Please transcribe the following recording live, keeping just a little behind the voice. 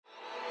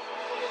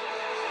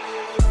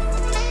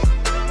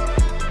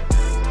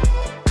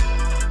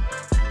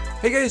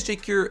Hey guys,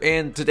 Jake here,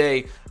 and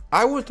today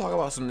I want to talk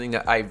about something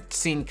that I've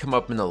seen come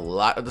up in a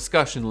lot of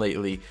discussion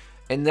lately,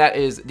 and that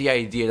is the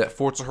idea that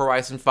Forza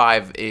Horizon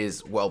 5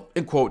 is, well,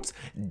 in quotes,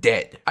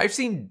 dead. I've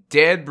seen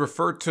dead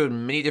referred to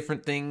many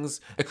different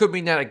things. It could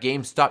mean that a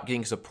game stopped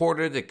getting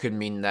supported, it could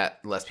mean that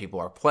less people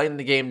are playing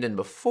the game than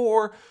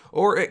before,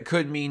 or it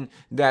could mean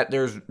that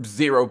there's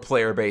zero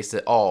player base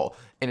at all.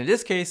 And in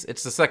this case,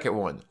 it's the second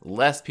one.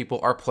 Less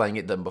people are playing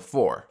it than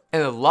before.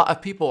 And a lot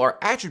of people are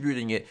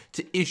attributing it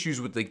to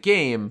issues with the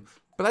game,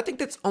 but I think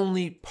that's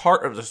only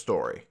part of the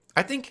story.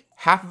 I think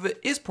half of it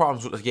is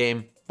problems with the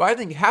game, but I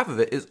think half of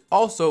it is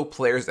also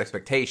players'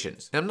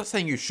 expectations. And I'm not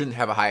saying you shouldn't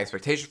have a high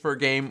expectation for a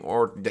game,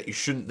 or that you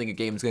shouldn't think a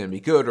game is going to be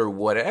good or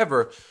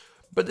whatever,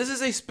 but this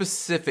is a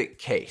specific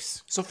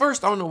case. So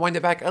first, I want to wind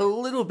it back a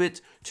little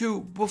bit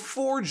to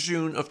before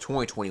June of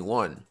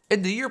 2021.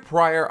 In the year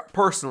prior,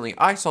 personally,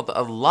 I saw that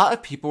a lot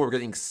of people were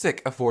getting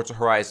sick of Forza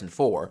Horizon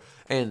 4,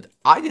 and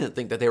I didn't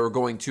think that they were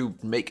going to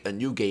make a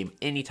new game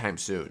anytime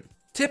soon.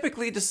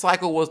 Typically, the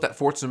cycle was that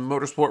Forza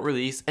Motorsport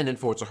release and then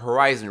Forza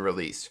Horizon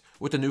release,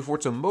 with the new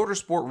Forza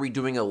Motorsport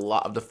redoing a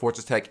lot of the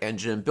Forza tech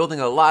engine,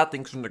 building a lot of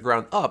things from the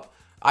ground up.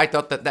 I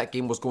thought that that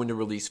game was going to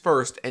release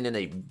first, and then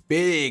a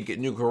big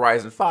new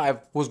Horizon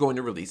 5 was going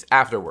to release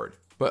afterward.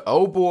 But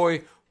oh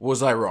boy,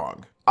 was I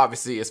wrong.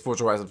 Obviously, as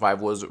Forza Horizon 5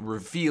 was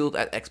revealed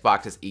at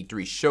Xbox's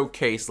E3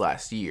 showcase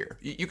last year.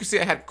 You can see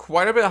I had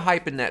quite a bit of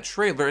hype in that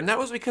trailer, and that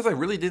was because I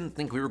really didn't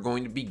think we were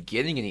going to be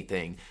getting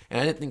anything.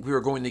 And I didn't think we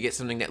were going to get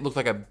something that looked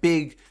like a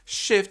big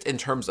shift in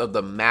terms of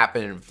the map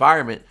and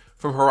environment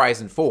from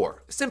Horizon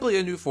 4. Simply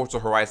a new Forza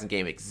Horizon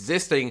game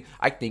existing,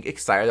 I think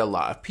excited a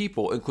lot of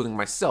people, including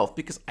myself,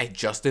 because I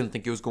just didn't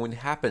think it was going to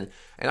happen.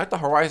 And I thought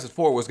Horizon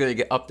 4 was going to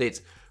get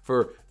updates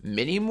for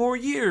many more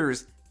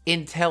years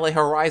until a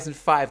Horizon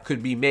 5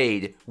 could be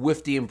made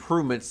with the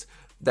improvements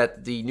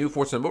that the new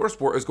Forza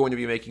Motorsport is going to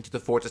be making to the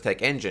Forza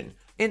tech engine.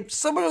 And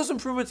some of those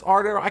improvements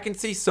are there. I can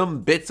see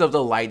some bits of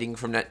the lighting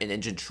from that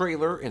in-engine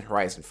trailer in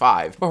Horizon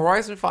 5. But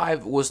Horizon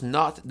 5 was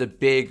not the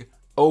big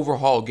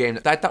overhaul game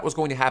that I thought was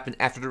going to happen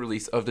after the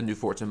release of the new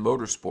Forza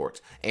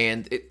Motorsport,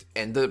 and it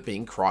ended up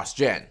being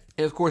cross-gen.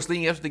 And of course,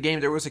 leading up to the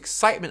game, there was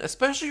excitement,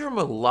 especially from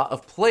a lot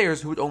of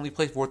players who had only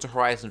played Forza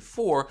Horizon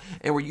 4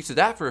 and were used to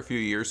that for a few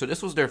years, so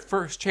this was their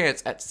first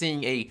chance at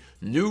seeing a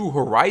new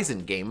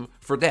Horizon game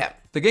for them.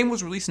 The game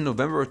was released in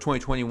November of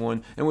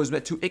 2021 and was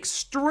met to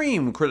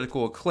extreme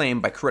critical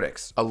acclaim by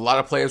critics. A lot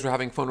of players were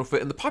having fun with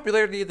it, and the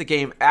popularity of the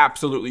game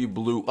absolutely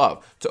blew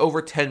up to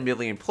over 10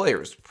 million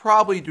players,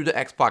 probably due to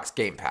Xbox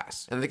Game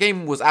Pass. And the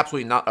game was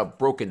absolutely not a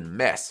broken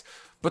mess,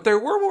 but there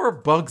were more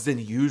bugs than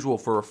usual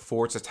for a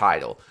Forza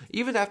title.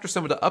 Even after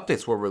some of the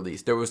updates were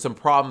released, there was some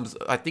problems,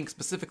 I think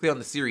specifically on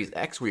the Series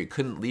X, where you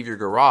couldn't leave your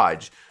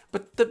garage.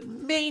 But the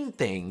main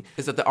thing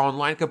is that the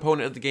online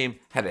component of the game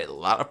had a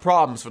lot of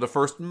problems for the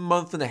first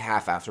month and a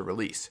half after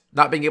release.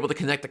 Not being able to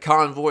connect to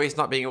convoys,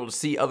 not being able to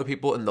see other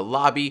people in the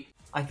lobby.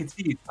 I can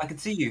see you. I can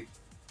see you.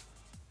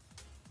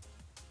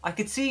 I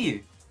can see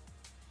you.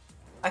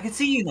 I can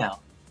see you now.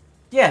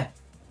 Yeah.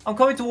 I'm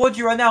coming towards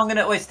you right now.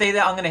 Wait, stay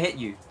there. I'm gonna hit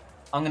you.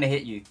 I'm gonna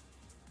hit you.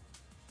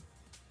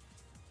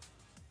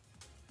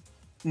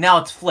 Now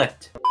it's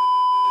flipped.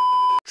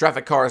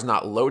 Traffic cars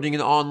not loading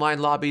in online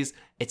lobbies,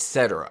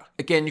 etc.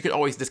 Again, you could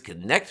always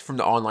disconnect from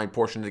the online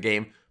portion of the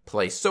game,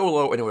 play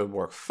solo, and it would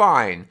work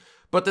fine,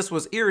 but this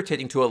was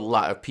irritating to a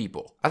lot of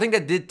people. I think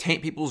that did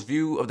taint people's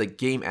view of the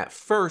game at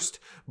first,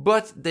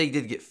 but they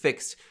did get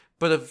fixed.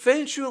 But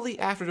eventually,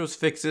 after those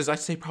fixes, I'd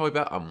say probably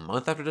about a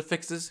month after the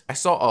fixes, I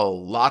saw a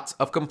lot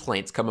of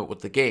complaints come up with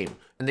the game.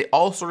 And they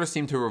all sort of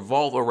seem to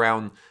revolve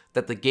around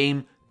that the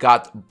game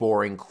got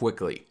boring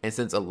quickly. And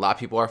since a lot of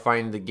people are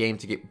finding the game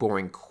to get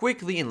boring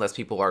quickly unless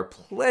people are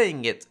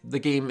playing it, the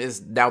game is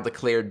now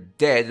declared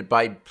dead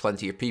by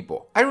plenty of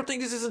people. I don't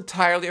think this is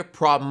entirely a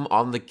problem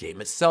on the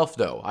game itself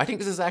though. I think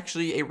this is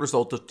actually a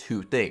result of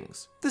two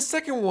things. The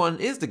second one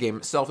is the game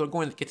itself, and I'm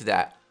going to get to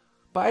that.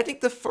 But I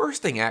think the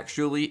first thing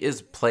actually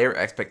is player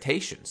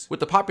expectations. With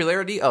the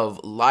popularity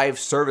of live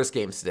service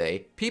games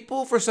today,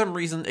 people for some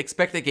reason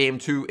expect a game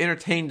to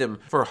entertain them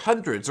for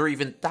hundreds or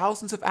even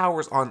thousands of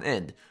hours on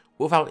end,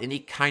 without any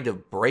kind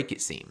of break,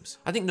 it seems.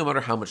 I think no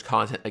matter how much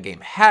content a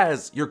game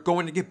has, you're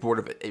going to get bored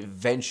of it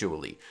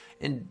eventually.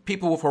 And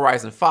people with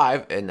Horizon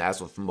 5, and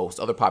as with most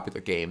other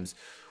popular games,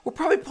 were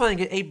probably playing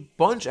it a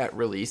bunch at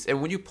release,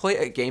 and when you play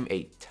a game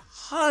a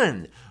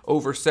ton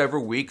over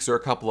several weeks or a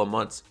couple of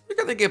months, you're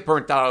gonna get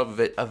burnt out of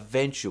it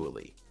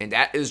eventually. And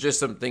that is just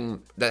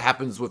something that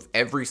happens with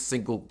every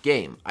single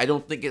game. I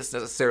don't think it's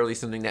necessarily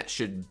something that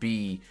should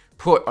be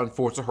put on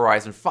Forza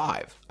Horizon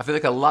 5. I feel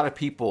like a lot of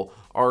people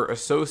are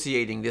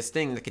associating this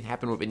thing that can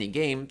happen with any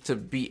game to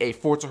be a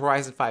Forza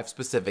Horizon 5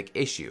 specific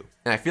issue.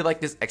 And I feel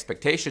like this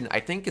expectation, I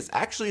think, is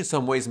actually in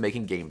some ways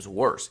making games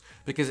worse.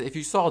 Because if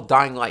you saw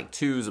Dying Light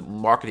 2's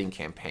marketing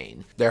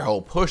campaign, their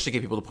whole push to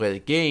get people to play the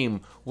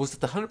game was that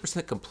the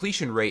 100%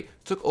 completion rate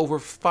took over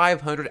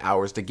 500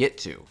 hours to get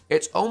to.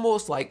 It's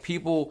almost like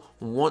people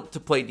want to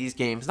play these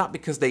games not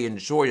because they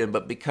enjoy them,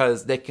 but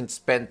because they can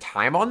spend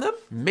time on them?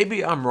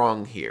 Maybe I'm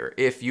wrong here.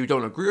 If you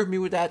don't agree with me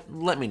with that,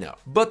 let me know.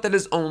 But that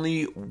is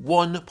only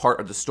one part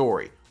of the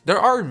story. There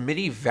are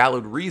many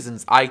valid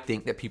reasons I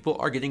think that people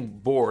are getting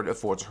bored of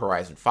Forza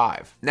Horizon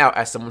 5. Now,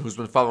 as someone who's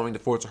been following the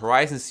Forza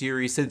Horizon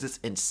series since its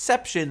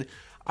inception,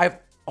 I've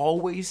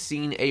always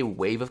seen a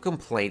wave of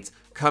complaints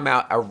come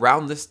out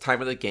around this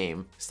time of the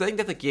game saying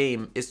that the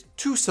game is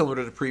too similar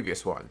to the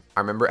previous one. I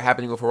remember it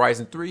happening with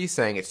Horizon 3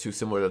 saying it's too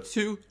similar to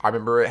 2, I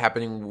remember it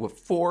happening with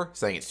 4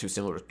 saying it's too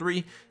similar to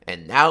 3,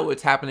 and now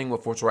it's happening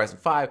with Forza Horizon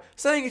 5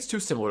 saying it's too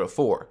similar to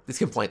 4. These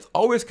complaints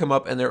always come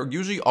up and they're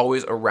usually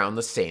always around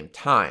the same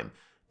time.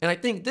 And I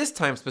think this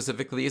time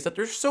specifically is that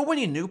there's so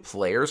many new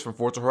players from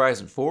Forza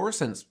Horizon 4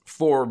 since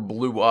 4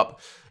 blew up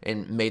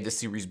and made the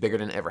series bigger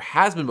than it ever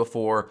has been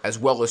before, as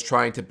well as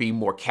trying to be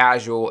more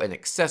casual and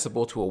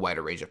accessible to a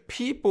wider range of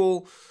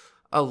people.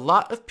 A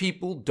lot of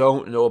people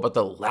don't know about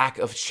the lack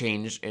of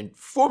change in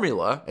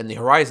formula in the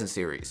Horizon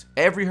series.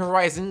 Every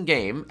Horizon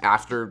game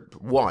after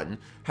 1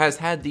 has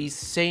had the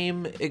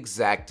same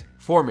exact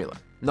formula.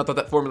 Not that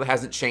that formula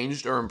hasn't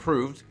changed or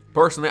improved.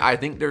 Personally, I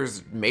think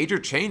there's major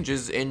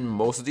changes in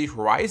most of the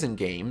Horizon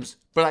games,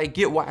 but I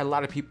get why a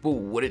lot of people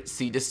wouldn't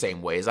see the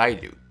same way as I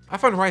do. I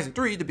find Horizon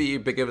 3 to be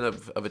big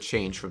enough of a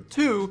change from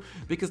 2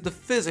 because the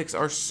physics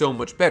are so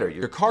much better.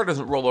 Your car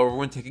doesn't roll over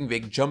when taking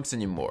big jumps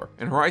anymore.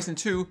 In Horizon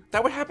 2,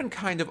 that would happen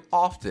kind of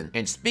often.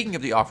 And speaking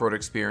of the off-road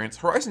experience,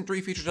 Horizon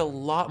 3 features a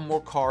lot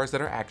more cars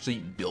that are actually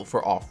built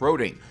for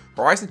off-roading.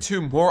 Horizon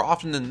 2 more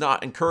often than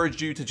not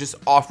encouraged you to just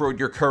off-road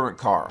your current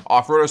car,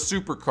 off-road a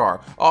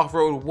supercar,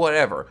 off-road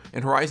whatever.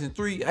 In Horizon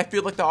 3, I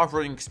feel like the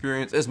off-roading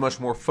experience is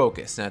much more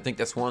focused, and I think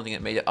that's one thing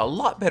that made it a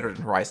lot better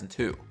than Horizon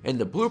 2. And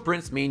the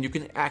blueprints mean you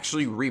can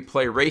actually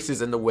replay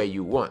races in the way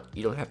you want.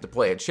 You don't have to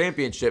play a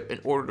championship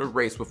in order to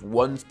race with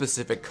one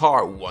specific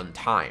car one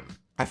time.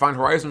 I find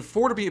Horizon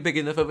 4 to be big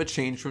enough of a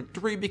change from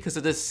 3 because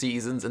of the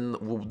seasons and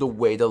the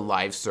way the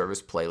live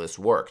service playlist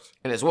worked.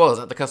 And as well as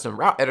that, the custom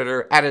route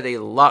editor added a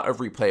lot of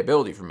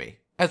replayability for me,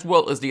 as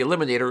well as the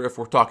eliminator if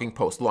we're talking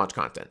post-launch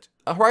content.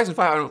 Horizon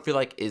 5 I don't feel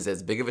like is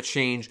as big of a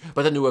change,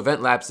 but the new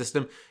event lab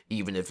system,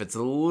 even if it's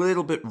a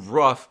little bit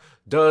rough,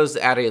 does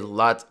add a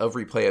lot of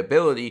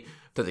replayability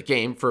to the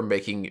game for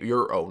making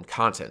your own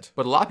content.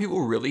 But a lot of people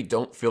really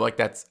don't feel like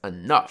that's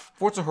enough.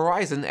 Forza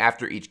Horizon,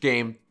 after each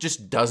game,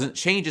 just doesn't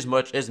change as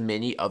much as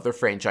many other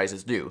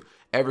franchises do.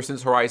 Ever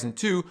since Horizon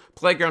 2,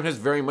 Playground has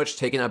very much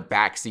taken a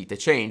backseat to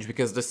change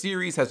because the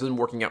series has been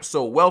working out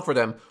so well for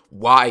them,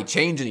 why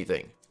change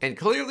anything? And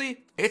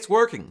clearly, it's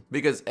working,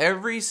 because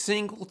every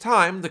single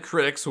time the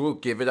critics will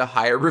give it a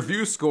higher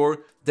review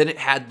score than it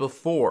had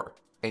before.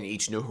 And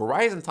each new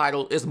Horizon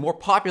title is more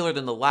popular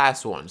than the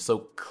last one,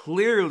 so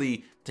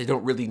clearly they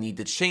don't really need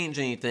to change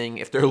anything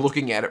if they're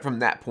looking at it from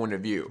that point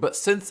of view. But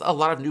since a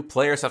lot of new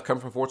players have come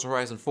from Forza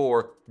Horizon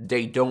 4,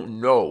 they don't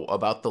know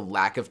about the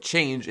lack of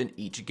change in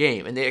each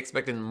game, and they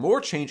expected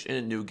more change in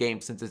a new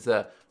game since it's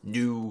a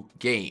new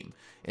game.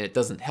 And it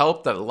doesn't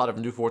help that a lot of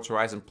new Forza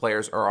Horizon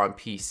players are on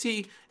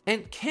PC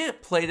and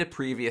can't play the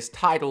previous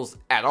titles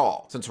at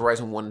all. Since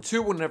Horizon 1 and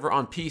 2 were never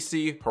on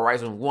PC,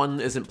 Horizon 1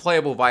 isn't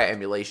playable via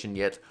emulation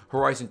yet,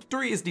 Horizon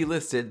 3 is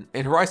delisted,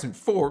 and Horizon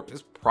 4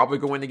 is probably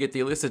going to get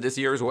delisted this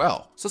year as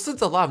well. So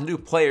since a lot of new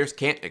players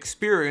can't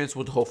experience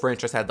what the whole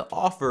franchise had to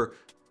offer,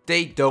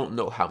 they don't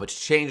know how much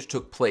change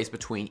took place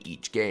between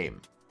each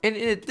game. And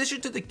in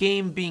addition to the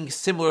game being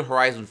similar to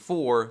Horizon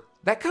 4,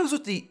 that comes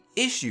with the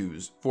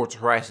issues Forza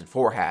Horizon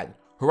 4 had.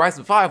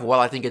 Horizon 5, while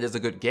I think it is a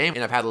good game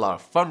and I've had a lot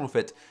of fun with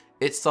it,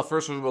 it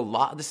suffers from a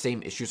lot of the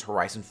same issues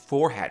Horizon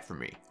 4 had for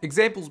me.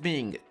 Examples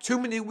being too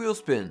many wheel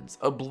spins,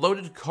 a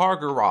bloated car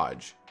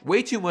garage,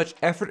 way too much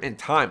effort and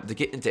time to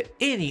get into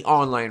any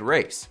online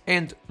race,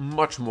 and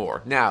much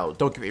more. Now,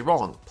 don't get me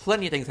wrong,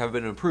 plenty of things have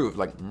been improved,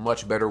 like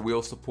much better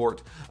wheel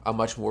support, a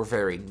much more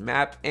varied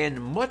map,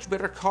 and much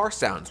better car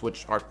sounds,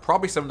 which are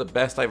probably some of the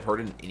best I've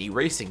heard in any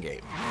racing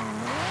game.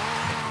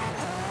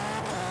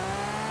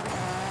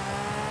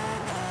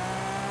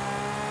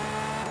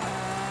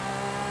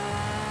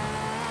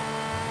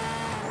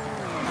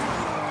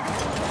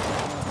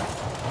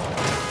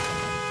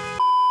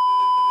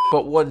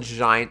 But one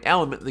giant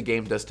element the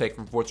game does take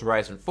from Forza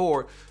Horizon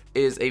 4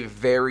 is a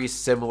very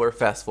similar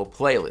festival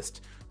playlist,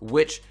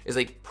 which is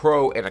a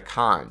pro and a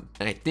con.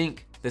 And I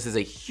think this is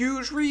a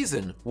huge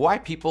reason why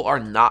people are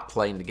not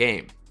playing the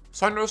game.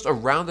 So I noticed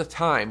around the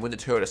time when the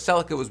Toyota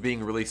Celica was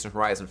being released in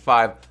Horizon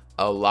 5,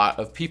 a lot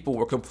of people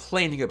were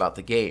complaining about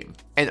the game.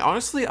 And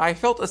honestly, I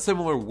felt a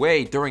similar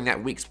way during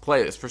that week's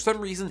playlist. For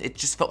some reason, it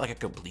just felt like a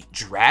complete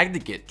drag to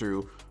get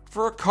through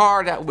for a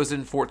car that was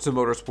in Forza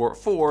Motorsport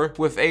 4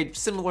 with a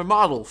similar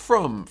model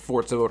from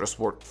Forza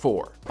Motorsport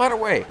 4. By the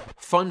way,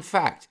 fun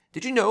fact,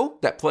 did you know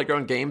that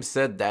Playground Games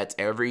said that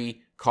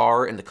every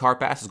car in the car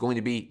pass is going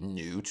to be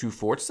new to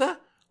Forza?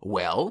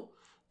 Well,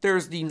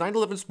 there's the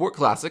 911 Sport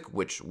Classic,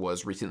 which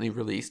was recently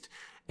released,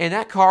 and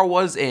that car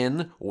was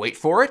in, wait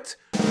for it,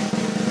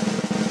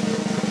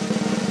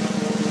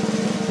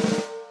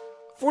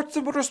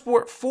 Forza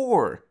Motorsport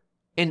 4,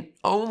 and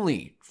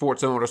only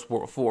Forza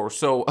Motorsport 4,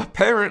 so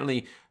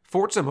apparently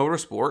Forza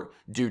Motorsport,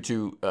 due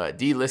to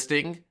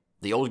delisting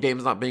the old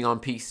games not being on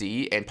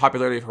PC and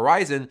popularity of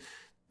Horizon,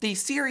 the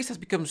series has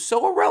become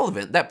so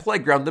irrelevant that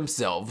Playground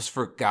themselves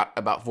forgot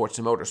about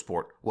Forza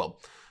Motorsport. Well,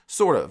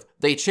 sort of.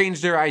 They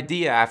changed their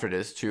idea after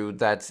this to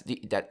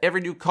that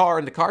every new car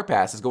in the car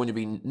pass is going to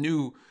be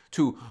new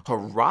to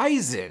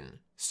Horizon.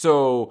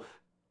 So,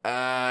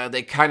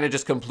 they kind of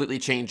just completely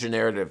changed the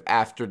narrative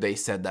after they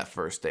said that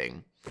first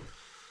thing.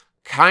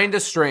 Kinda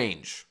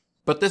strange.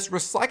 But this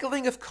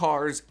recycling of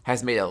cars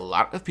has made a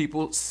lot of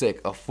people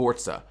sick of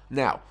Forza.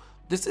 Now,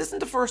 this isn't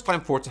the first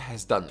time Forza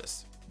has done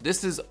this.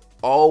 This has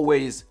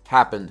always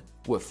happened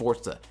with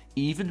Forza,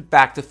 even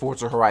back to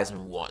Forza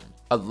Horizon 1.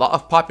 A lot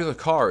of popular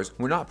cars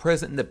were not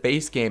present in the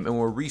base game and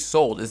were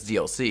resold as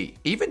DLC.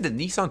 Even the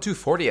Nissan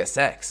 240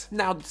 SX.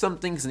 Now, some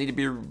things need to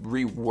be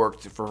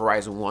reworked for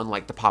Horizon 1,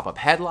 like the pop-up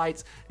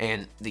headlights,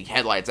 and the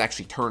headlights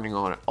actually turning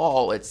on at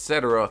all,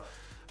 etc.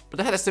 But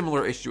that had a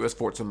similar issue as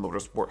Forza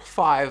Motorsport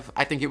 5.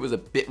 I think it was a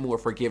bit more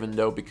forgiven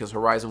though, because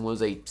Horizon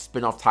was a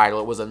spin-off title,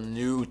 it was a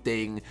new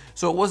thing,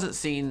 so it wasn't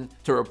seen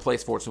to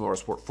replace Forza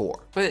Motorsport 4.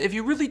 But if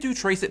you really do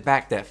trace it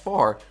back that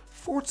far,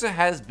 Forza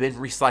has been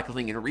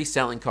recycling and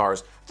reselling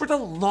cars for the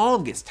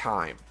longest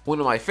time. One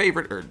of my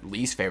favorite, or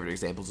least favorite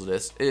examples of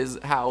this, is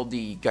how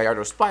the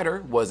Gallardo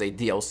Spider was a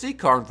DLC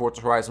car in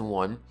Forza Horizon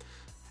 1,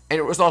 and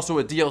it was also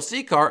a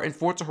DLC car in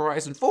Forza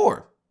Horizon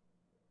 4.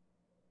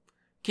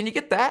 Can you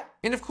get that?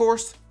 And of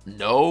course,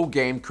 no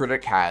game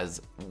critic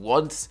has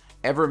once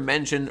ever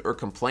mentioned or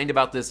complained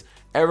about this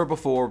ever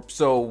before,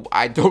 so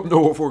I don't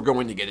know if we're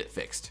going to get it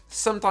fixed.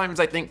 Sometimes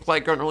I think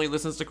Playground only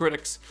listens to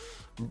critics,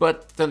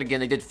 but then again,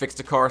 they did fix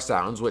the car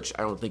sounds, which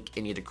I don't think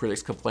any of the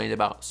critics complained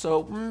about,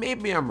 so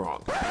maybe I'm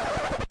wrong.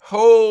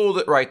 Hold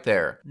it right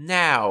there.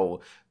 Now,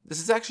 this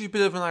is actually a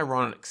bit of an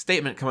ironic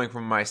statement coming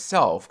from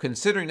myself,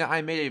 considering that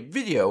I made a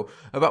video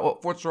about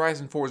what Forza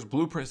Horizon 4's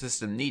blueprint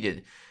system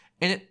needed,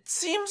 and it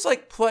seems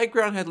like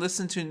Playground had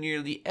listened to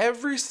nearly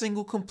every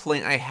single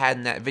complaint I had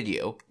in that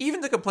video,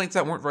 even the complaints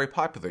that weren't very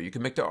popular. You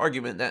can make the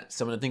argument that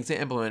some of the things they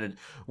implemented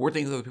were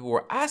things that people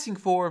were asking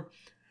for,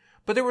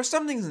 but there were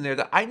some things in there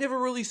that I never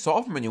really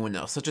saw from anyone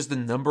else, such as the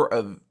number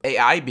of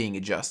AI being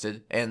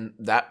adjusted, and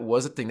that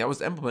was a thing that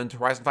was implemented to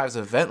Horizon 5's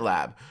event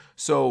lab.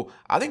 So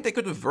I think they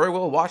could have very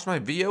well watched my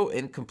video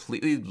and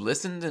completely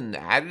listened and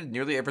added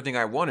nearly everything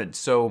I wanted,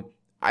 so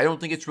I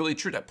don't think it's really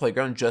true that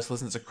Playground just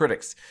listens to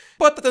critics.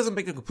 But that doesn't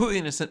make them completely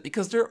innocent,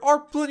 because there are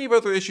plenty of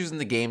other issues in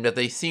the game that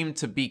they seem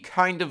to be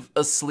kind of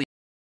asleep.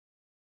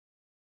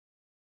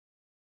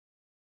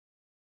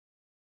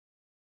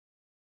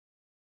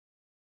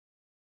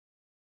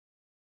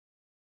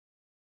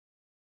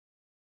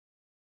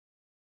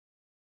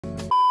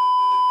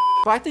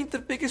 But I think the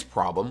biggest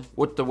problem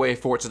with the way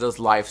Forza does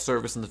live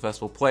service in the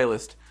festival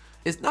playlist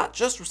is not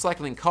just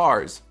recycling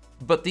cars,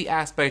 but the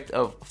aspect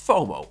of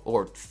FOMO,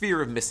 or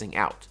fear of missing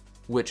out,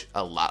 which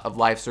a lot of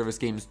live service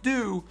games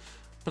do,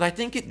 but I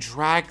think it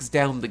drags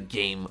down the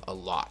game a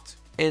lot.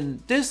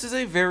 And this is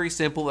a very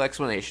simple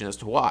explanation as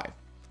to why.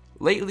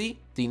 Lately,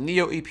 the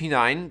Neo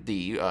EP9,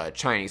 the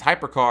Chinese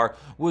hypercar,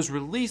 was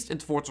released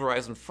into Forza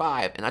Horizon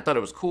 5, and I thought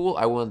it was cool,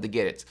 I wanted to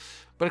get it.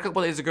 But a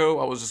couple days ago,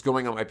 I was just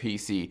going on my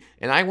PC,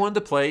 and I wanted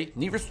to play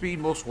Need for Speed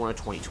Most Wanted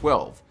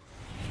 2012.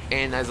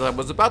 And as I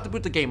was about to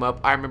boot the game up,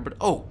 I remembered,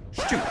 oh,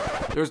 shoot,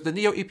 there's the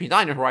Neo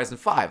EP9 in Horizon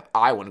 5.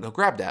 I want to go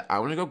grab that. I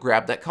want to go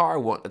grab that car I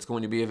want that's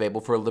going to be available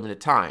for a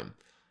limited time.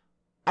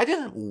 I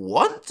didn't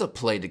want to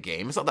play the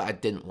game. It's not that I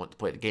didn't want to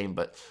play the game,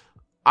 but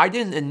I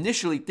didn't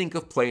initially think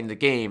of playing the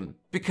game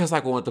because I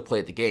wanted to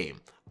play the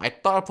game. I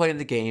thought of playing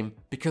the game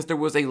because there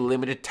was a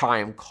limited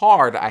time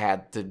card I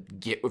had to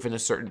get within a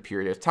certain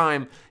period of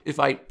time if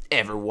I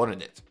ever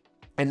wanted it.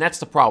 And that's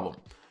the problem.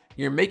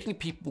 You're making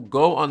people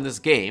go on this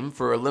game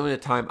for a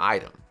limited time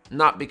item,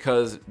 not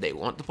because they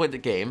want to play the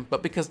game,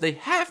 but because they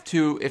have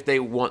to if they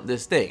want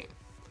this thing.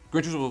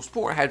 Gran Turismo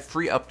Sport had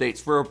free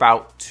updates for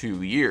about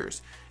 2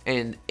 years,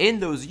 and in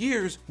those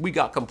years, we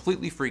got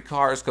completely free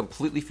cars,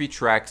 completely free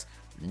tracks,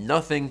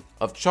 nothing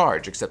of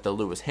charge except the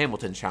Lewis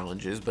Hamilton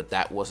challenges, but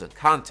that wasn't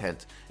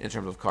content in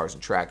terms of cars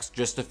and tracks,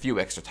 just a few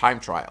extra time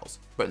trials.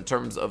 But in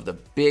terms of the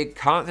big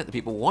content that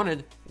people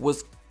wanted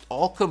was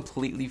all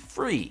completely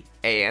free,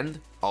 and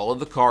all of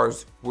the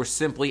cars were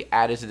simply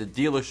added to the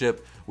dealership,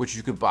 which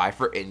you could buy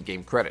for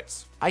in-game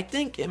credits. I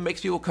think it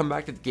makes people come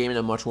back to the game in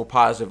a much more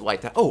positive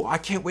light that, oh, I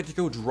can't wait to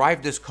go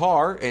drive this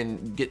car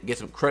and get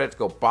some credits,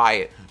 go buy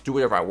it, do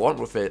whatever I want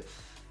with it.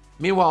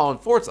 Meanwhile, on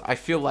Forza, I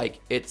feel like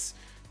it's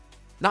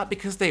not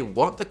because they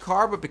want the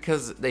car, but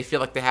because they feel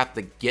like they have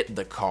to get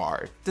the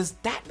car. Does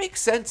that make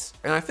sense?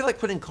 And I feel like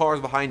putting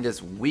cars behind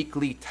this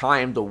weekly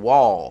timed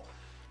wall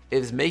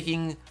is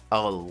making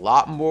a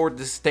lot more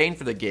disdain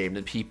for the game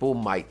than people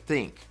might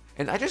think.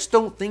 And I just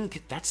don't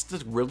think that's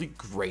the really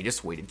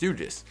greatest way to do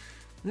this.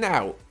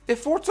 Now, if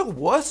Forza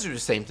was to do the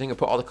same thing and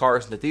put all the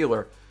cars in the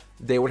dealer,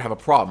 they would have a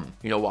problem.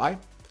 You know why?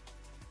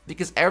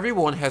 Because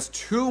everyone has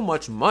too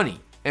much money,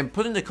 and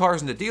putting the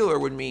cars in the dealer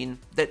would mean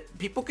that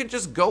people can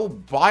just go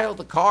buy all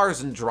the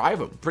cars and drive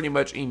them pretty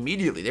much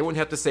immediately. They wouldn't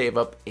have to save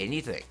up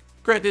anything.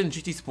 Granted, in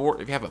GT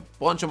Sport, if you have a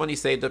bunch of money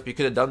saved up, you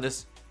could have done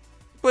this.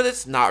 but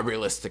it's not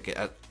realistic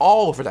at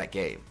all for that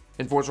game.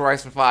 In Forza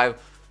Horizon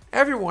 5,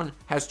 everyone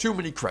has too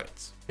many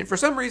credits, and for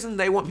some reason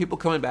they want people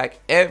coming back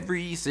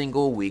every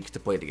single week to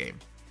play the game.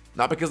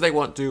 Not because they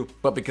want to,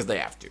 but because they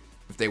have to,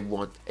 if they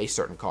want a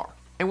certain car.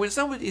 And when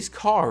some of these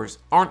cars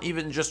aren't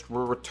even just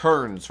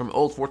returns from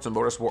old Forza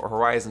Motorsport or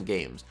Horizon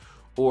games,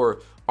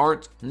 or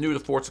aren't new to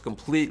Forza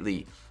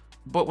completely,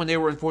 but when they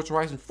were in Forza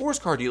Horizon 4's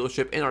car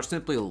dealership and are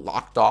simply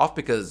locked off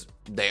because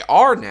they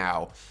are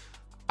now,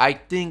 I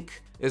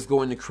think is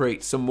going to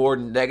create some more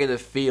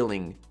negative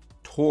feeling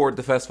toward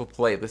the festival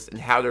playlist and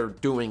how they're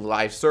doing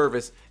live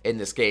service in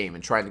this game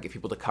and trying to get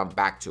people to come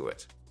back to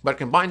it. But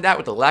combine that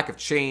with the lack of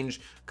change,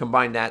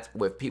 combine that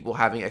with people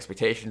having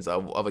expectations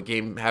of a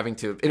game having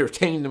to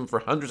entertain them for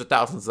hundreds of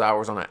thousands of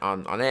hours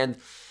on end,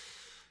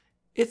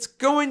 it's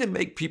going to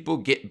make people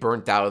get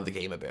burnt out of the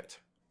game a bit.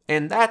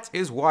 And that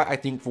is why I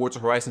think Forza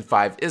Horizon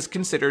 5 is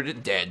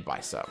considered dead by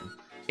some.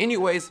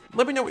 Anyways,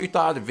 let me know what you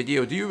thought of the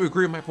video. Do you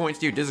agree with my points?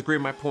 Do you disagree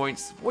with my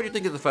points? What do you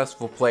think of the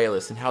festival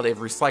playlist and how they've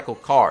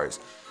recycled cars?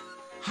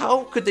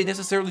 How could they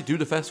necessarily do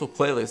the festival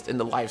playlist in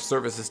the live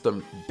service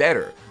system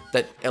better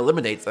that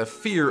eliminates a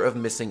fear of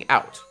missing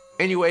out?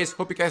 Anyways,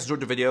 hope you guys enjoyed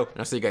the video, and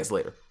I'll see you guys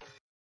later.